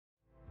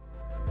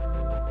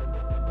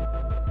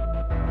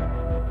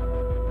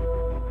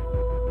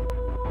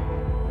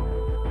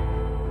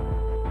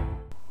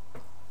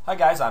Hi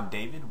guys, I'm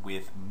David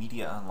with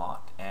Media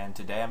Unlocked, and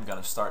today I'm going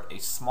to start a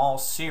small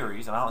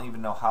series, and I don't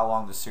even know how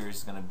long the series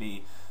is going to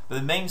be, but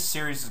the main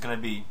series is going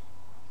to be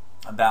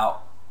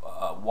about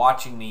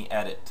watching me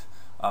edit.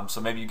 So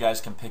maybe you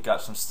guys can pick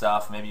up some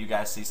stuff, maybe you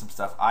guys see some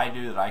stuff I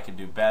do that I could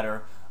do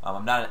better.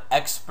 I'm not an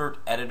expert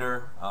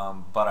editor,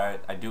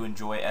 but I do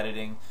enjoy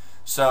editing.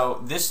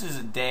 So this is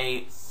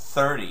day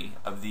 30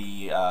 of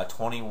the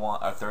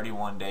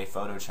 31-day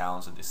photo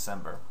challenge of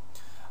December.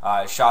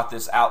 I shot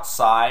this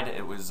outside.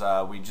 It was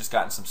we just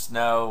gotten some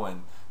snow,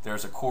 and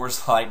there's a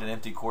Coors Light, an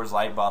empty Coors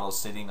Light bottle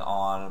sitting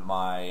on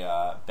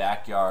my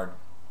backyard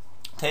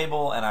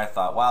table, and I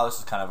thought, wow, this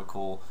is kind of a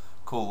cool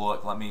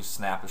look. Let me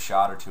snap a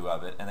shot or two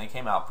of it, and they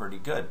came out pretty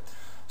good.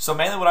 So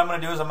mainly what I'm going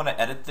to do is I'm going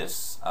to edit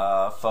this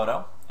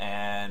photo,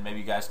 and maybe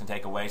you guys can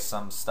take away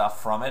some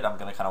stuff from it. I'm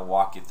going to kind of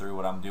walk you through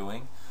what I'm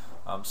doing.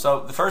 So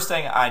the first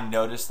thing I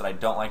noticed that I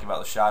don't like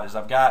about the shot is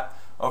I've got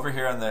over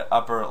here in the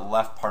upper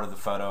left part of the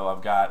photo,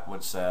 I've got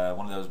what's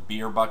one of those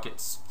beer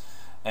buckets,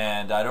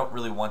 and I don't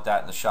really want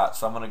that in the shot.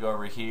 So I'm going to go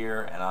over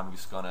here, and I'm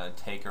just going to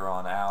take her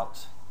on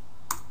out.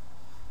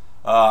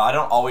 I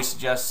don't always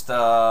suggest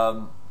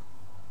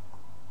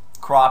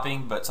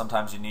cropping, but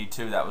sometimes you need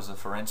to. That was a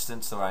for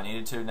instance where I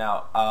needed to.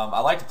 Now I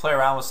like to play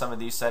around with some of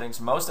these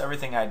settings. Most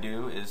everything I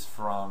do is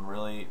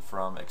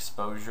from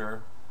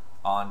exposure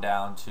on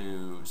down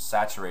to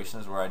saturation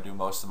is where I do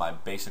most of my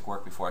basic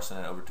work before I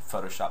send it over to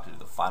Photoshop to do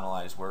the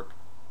finalized work.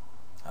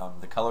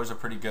 The colors are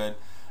pretty good.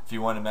 If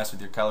you want to mess with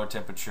your color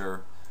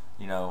temperature,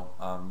 you know,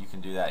 you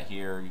can do that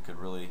here. You could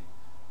really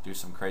do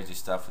some crazy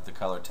stuff with the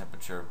color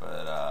temperature,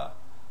 but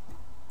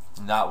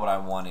not what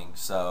I'm wanting.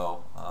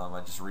 So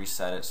I just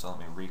reset it. So let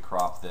me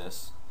recrop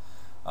this.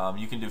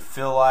 You can do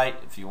fill light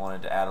if you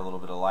wanted to add a little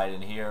bit of light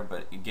in here,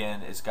 but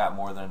again, it's got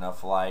more than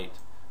enough light.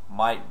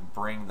 Might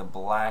bring the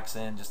blacks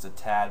in just a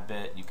tad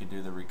bit. You could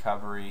do the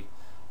recovery.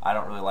 I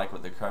don't really like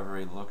what the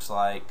recovery looks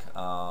like,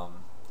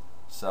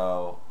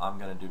 so I'm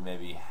gonna do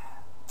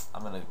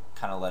I'm gonna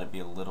kind of let it be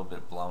a little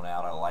bit blown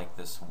out. I like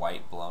this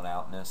white blown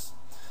outness.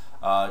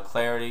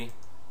 Clarity,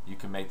 you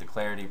can make the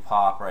clarity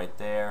pop right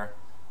there,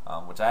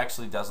 which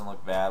actually doesn't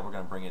look bad. We're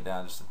gonna bring it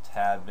down just a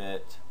tad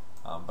bit,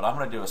 but I'm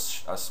gonna do a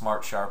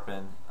smart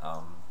sharpen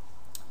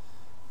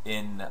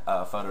in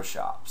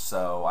Photoshop,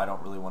 so I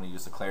don't really want to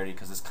use the clarity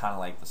because it's kind of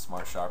like the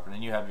smart sharpen.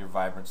 And you have your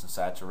vibrance and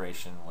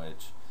saturation,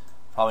 which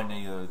probably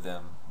neither of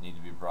them need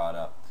to be brought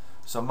up.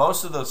 So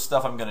most of the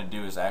stuff I'm going to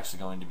do is actually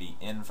going to be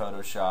in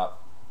Photoshop,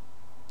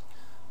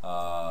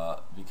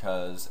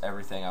 because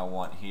everything I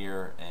want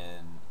here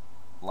in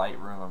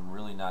Lightroom I'm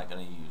really not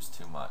going to use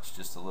too much,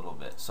 just a little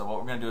bit. So what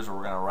we're going to do is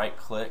we're going to right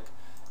click,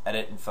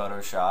 edit in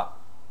Photoshop.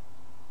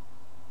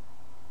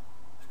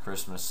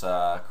 Christmas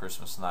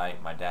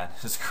night, my dad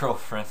and his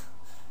girlfriend,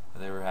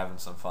 they were having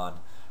some fun.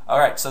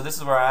 Alright, so this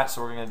is where I'm at.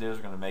 So what we're going to do is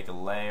we're going to make a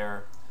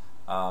layer.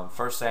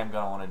 First thing I'm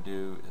going to want to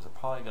do is I'm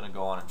probably going to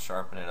go on and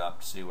sharpen it up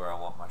to see where I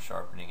want my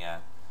sharpening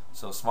at.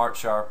 So smart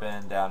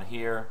sharpen down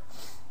here,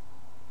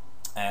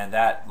 and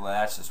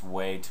that's just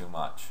way too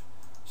much.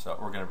 So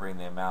we're going to bring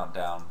the amount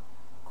down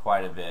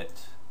quite a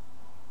bit.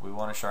 We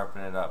want to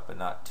sharpen it up, but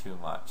not too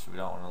much. We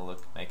don't want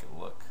to make it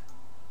look.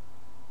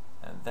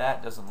 And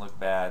that doesn't look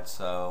bad,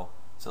 so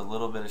it's a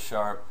little bit of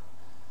sharp.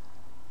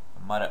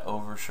 I might have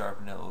over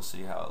sharpened it. We'll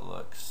see how it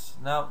looks.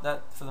 No,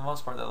 that for the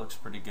most part that looks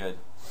pretty good.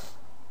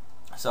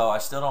 So I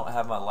still don't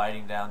have my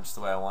lighting down just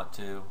the way I want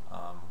to.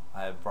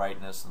 I have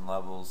brightness and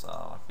levels.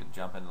 I could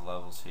jump into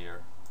levels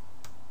here.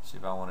 See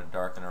if I want to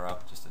darken her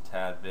up just a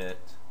tad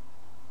bit.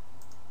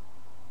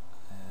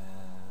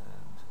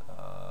 And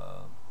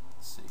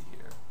let's see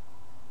here.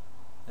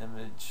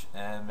 Image,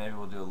 and maybe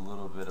we'll do a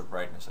little bit of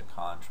brightness and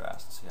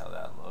contrast and see how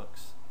that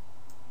looks.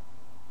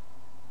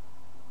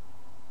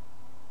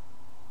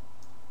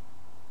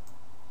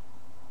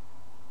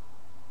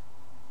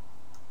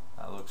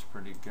 That looks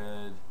pretty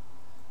good.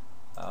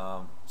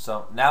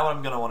 So now what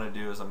I'm going to want to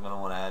do is I'm going to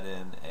want to add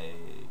in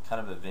a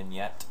kind of a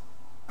vignette.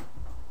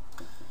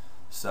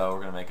 So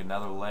we're going to make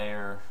another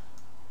layer.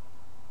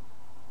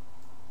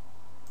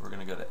 We're going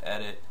to go to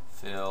Edit,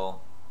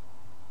 Fill,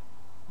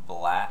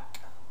 Black.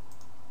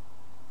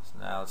 So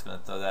now it's going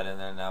to throw that in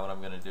there. Now what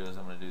I'm going to do is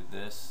I'm going to do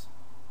this.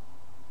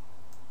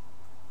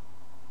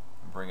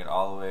 Bring it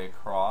all the way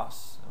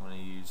across. I'm going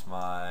to use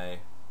my,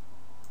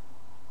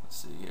 let's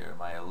see here,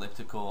 my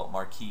elliptical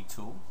marquee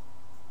tool.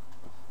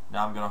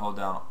 Now I'm going to hold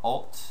down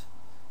Alt,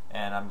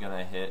 and I'm going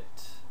to hit,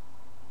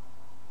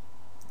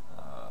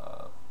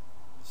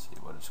 let's see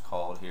what it's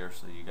called here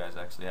so you guys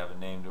actually have a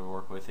name to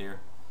work with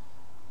here.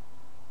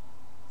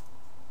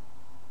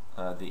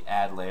 The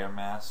Add Layer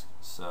Mask.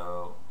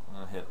 So I'm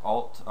going to hit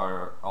Alt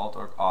or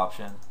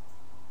Option,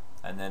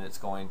 and then it's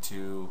going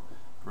to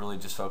really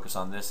just focus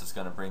on this. It's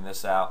going to bring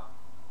this out.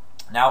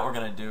 Now what we're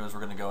going to do is we're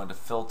going to go into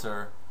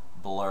Filter,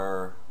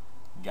 Blur,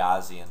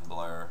 Gaussian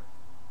Blur,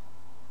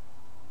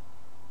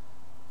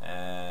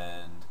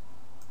 and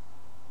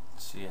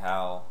see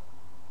how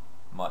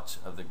much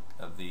of the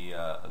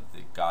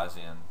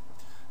Gaussian,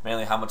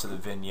 mainly how much of the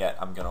vignette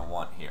I'm going to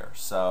want here.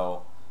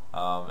 So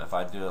If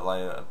I do it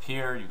like up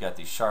here, you've got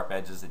these sharp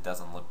edges. It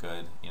doesn't look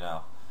good, you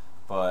know.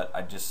 But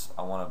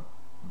I want to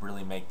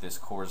really make this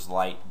Coors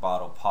Light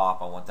bottle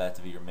pop. I want that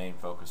to be your main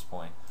focus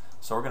point.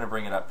 So we're going to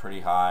bring it up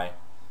pretty high,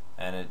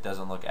 and it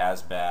doesn't look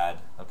as bad.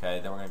 Okay,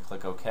 then we're going to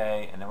click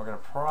OK, and then we're going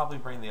to probably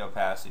bring the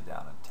opacity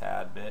down a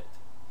tad bit,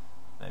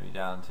 maybe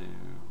down to,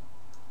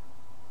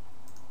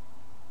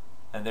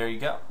 and there you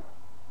go.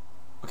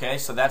 Okay,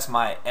 so that's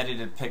my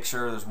edited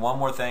picture. There's one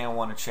more thing I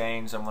want to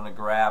change. I'm going to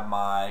grab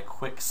my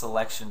quick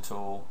selection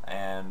tool,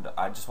 and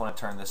I just want to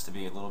turn this to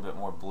be a little bit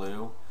more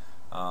blue.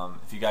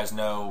 If you guys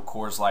know,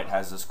 Coors Light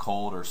has this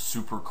cold or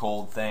super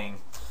cold thing,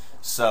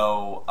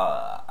 so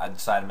I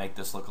decided to make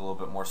this look a little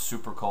bit more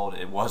super cold.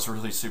 It was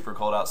really super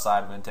cold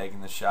outside when taking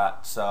the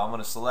shot, so I'm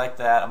going to select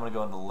that. I'm going to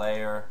go into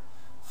Layer,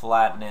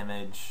 Flatten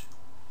Image.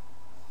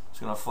 Just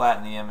going to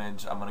flatten the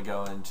image. I'm going to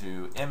go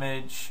into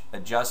Image,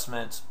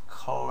 Adjustments,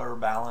 Color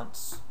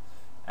Balance,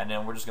 and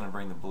then we're just going to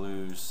bring the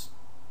blues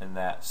in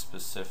that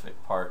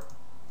specific part.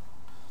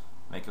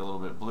 Make it a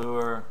little bit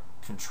bluer.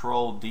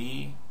 Control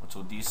D, which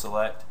will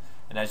deselect,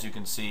 and as you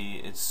can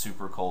see, it's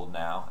super cold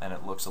now, and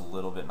it looks a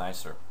little bit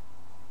nicer.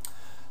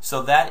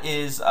 So that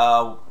is,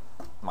 I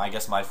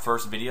guess, my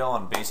first video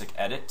on basic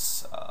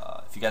edits.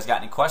 If you guys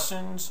got any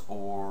questions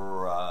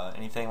or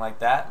anything like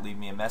that, leave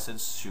me a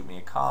message, shoot me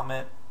a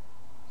comment.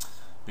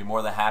 Be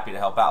more than happy to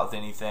help out with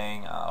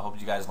anything. I hope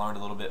you guys learned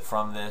a little bit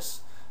from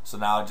this. So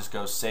now I just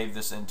go save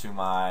this into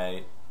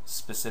my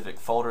specific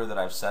folder that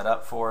I've set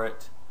up for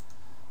it,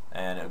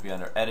 and it would be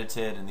under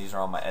edited, and these are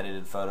all my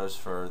edited photos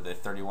for the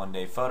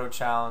 31-day photo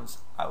challenge.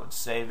 I would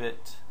save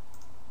it.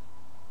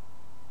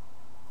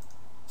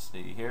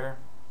 See here,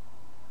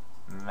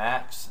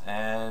 max,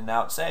 and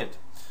now it's saved.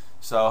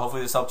 So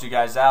hopefully this helped you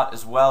guys out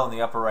as well. In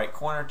the upper right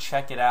corner,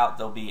 check it out.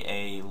 There'll be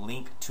a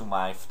link to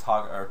my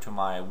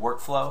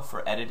workflow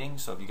for editing.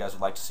 So if you guys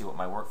would like to see what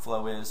my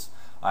workflow is,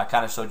 I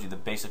kind of showed you the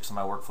basics of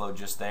my workflow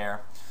just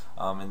there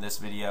in this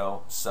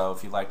video. So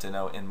if you'd like to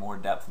know in more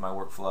depth my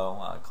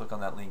workflow, click on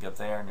that link up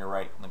there in your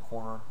right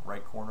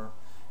corner,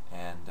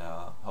 and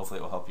hopefully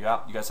it will help you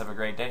out. You guys have a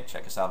great day.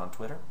 Check us out on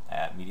Twitter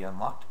at Media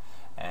Unlocked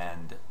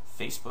and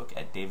Facebook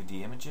at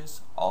DAVIDDIMAGE.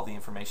 All the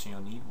information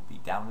you'll need will be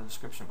down in the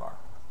description bar.